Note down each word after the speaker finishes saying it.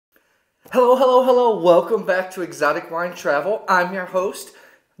Hello, hello, hello. Welcome back to Exotic Wine Travel. I'm your host,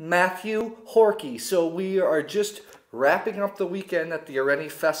 Matthew Horkey. So we are just wrapping up the weekend at the Areni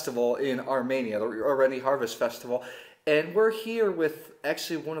Festival in Armenia, the Areni Harvest Festival. And we're here with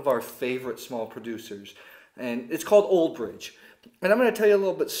actually one of our favorite small producers. And it's called Old Bridge. And I'm going to tell you a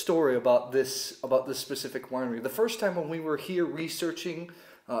little bit story about this specific winery. The first time when we were here researching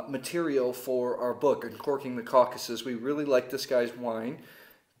material for our book, Uncorking the Caucasus, we really liked this guy's wine.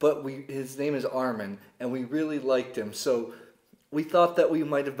 But his name is Armen, and we really liked him. So we thought that we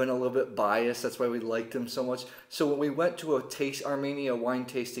might have been a little bit biased. That's why we liked him so much. So when we went to a Armenia wine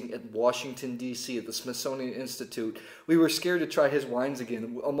tasting at Washington, D.C. at the Smithsonian Institute, we were scared to try his wines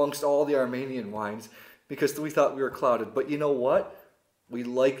again amongst all the Armenian wines because we thought we were clouded. But you know what? We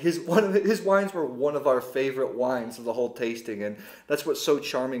like his wines were one of our favorite wines of the whole tasting, and that's what's so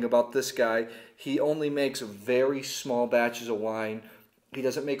charming about this guy. He only makes very small batches of wine. He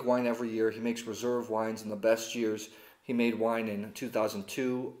doesn't make wine every year. He makes reserve wines in the best years. He made wine in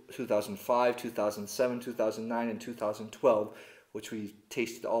 2002, 2005, 2007, 2009, and 2012, which we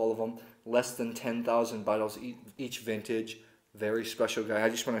tasted all of them. Less than 10,000 bottles each vintage. Very special guy. I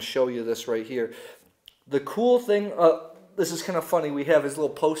just want to show you this right here. The cool thing, this is kind of funny. We have his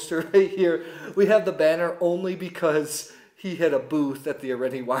little poster right here. We have the banner only because he had a booth at the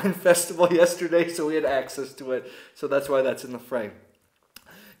Areni Wine Festival yesterday, so we had access to it. So that's why that's in the frame.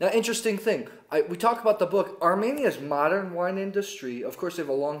 Now, interesting thing, we talk about the book. Armenia's modern wine industry, of course they have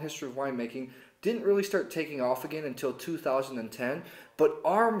a long history of winemaking, didn't really start taking off again until 2010, but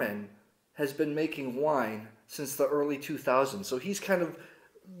Armen has been making wine since the early 2000s. So he's kind of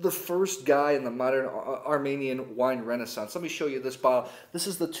the first guy in the modern Armenian wine renaissance. Let me show you this bottle. This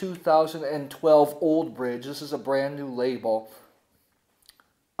is the 2012 Old Bridge. This is a brand new label.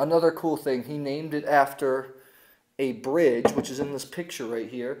 Another cool thing, he named it after a bridge, which is in this picture right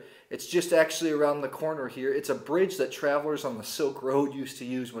here. It's just actually around the corner here. It's a bridge that travelers on the Silk Road used to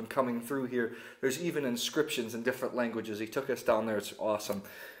use when coming through here. There's even inscriptions in different languages. He took us down there. It's awesome.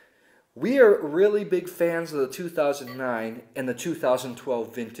 We are really big fans of the 2009 and the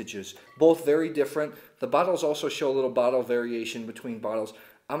 2012 vintages. Both very different. The bottles also show a little bottle variation between bottles.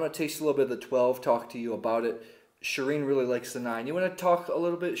 I'm going to taste a little bit of the 12, talk to you about it. Shireen really likes the 9. You want to talk a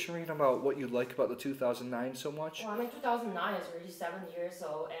little bit, Shireen, about what you like about the 2009 so much? Well, I mean, 2009 is already 7 years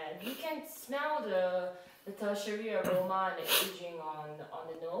old, and you can smell the tertiary aroma and the aging on the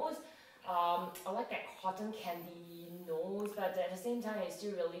nose. I like that cotton candy nose, but at the same time, it's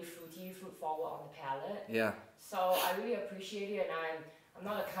still really fruity, fruit forward on the palate. Yeah. So I really appreciate it, and I'm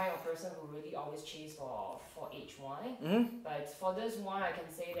not the kind of person who really always chase for aged wine. Mm-hmm. But for this wine, I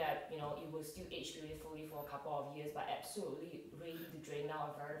can say that it will still age beautifully for a couple of years, but absolutely ready to drink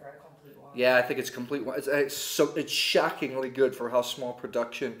now. A very, very complete wine. Yeah, I think it's complete wine. It's shockingly good for how small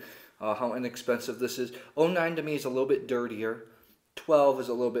production, how inexpensive this is. 09 to me is a little bit dirtier. 12 is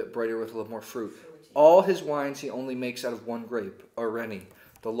a little bit brighter with a little more fruit. All his wines he only makes out of one grape, Areni,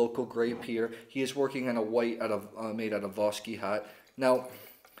 the local grape here. He is working on a white made out of Vosky Hot. Now,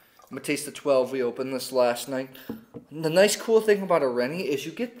 I'm going to taste the 12. We opened this last night. The nice cool thing about Areni is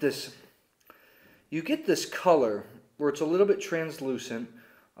you get this color where it's a little bit translucent.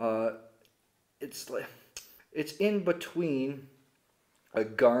 It's in between a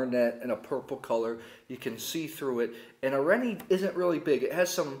garnet and a purple color. You can see through it. And Areni isn't really big. It has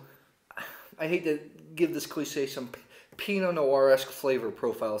some, I hate to give this cliche, some Pinot Noir-esque flavor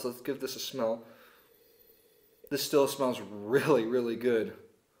profiles. Let's give this a smell. This still smells really, really good.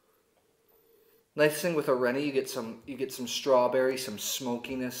 Nice thing with Areni, you get some strawberry, some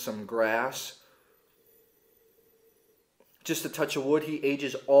smokiness, some grass. Just a touch of wood. He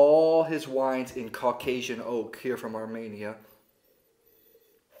ages all his wines in Caucasian oak here from Armenia.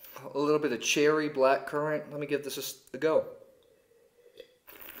 A little bit of cherry, blackcurrant. Let me give this a go.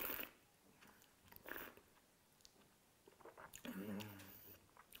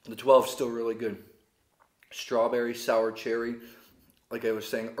 The 12 is still really good. Strawberry, sour cherry, like I was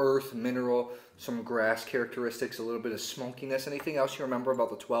saying, earth, mineral, some grass characteristics, a little bit of smokiness. Anything else you remember about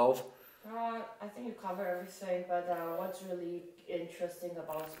the 12? I think you covered everything, but what's really interesting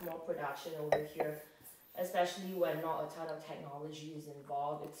about small production over here, especially when not a ton of technology is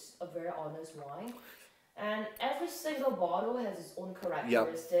involved, it's a very honest wine. And every single bottle has its own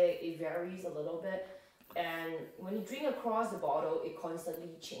characteristic. Yep. It varies a little bit. And when you drink across the bottle, it constantly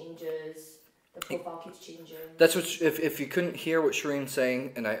changes. The profile keeps changing. That's what, if you couldn't hear what Shireen's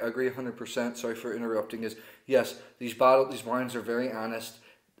saying, and I agree 100%, sorry for interrupting, is yes, these wines are very honest.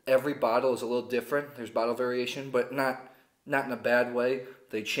 Every bottle is a little different. There's bottle variation, but not in a bad way.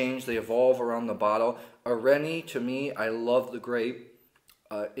 They change, they evolve around the bottle. Areni, to me, I love the grape.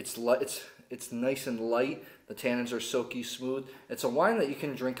 It's nice and light. The tannins are silky smooth. It's a wine that you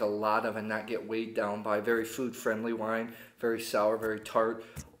can drink a lot of and not get weighed down by. Very food friendly wine. Very sour, very tart.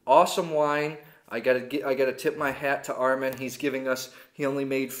 Awesome wine. I gotta tip my hat to Armin. He only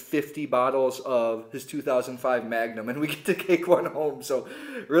made 50 bottles of his 2005 Magnum, and we get to take one home. So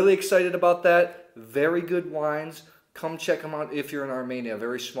really excited about that. Very good wines. Come check them out if you're in Armenia.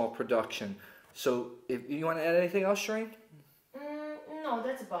 Very small production. So if you want to add anything else, Shireen? No,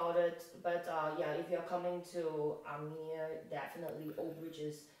 that's about it. But yeah, if you're coming to Armenia, definitely Old Bridge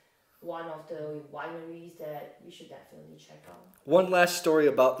is one of the wineries that you should definitely check out. One last story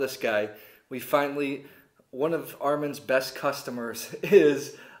about this guy. One of Armin's best customers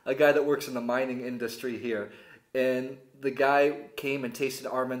is a guy that works in the mining industry here. And the guy came and tasted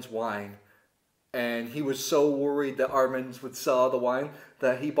Armin's wine. And he was so worried that Armin's would sell the wine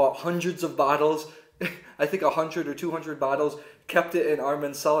that he bought hundreds of bottles, I think 100 or 200 bottles, kept it in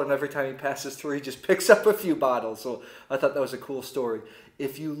Armin's cellar, and every time he passes through, he just picks up a few bottles. So I thought that was a cool story.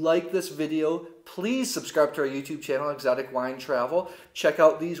 If you like this video, please subscribe to our YouTube channel, Exotic Wine Travel. Check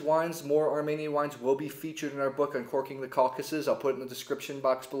out these wines. More Armenian wines will be featured in our book, Uncorking the Caucasus. I'll put it in the description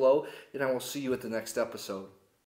box below, and I will see you at the next episode.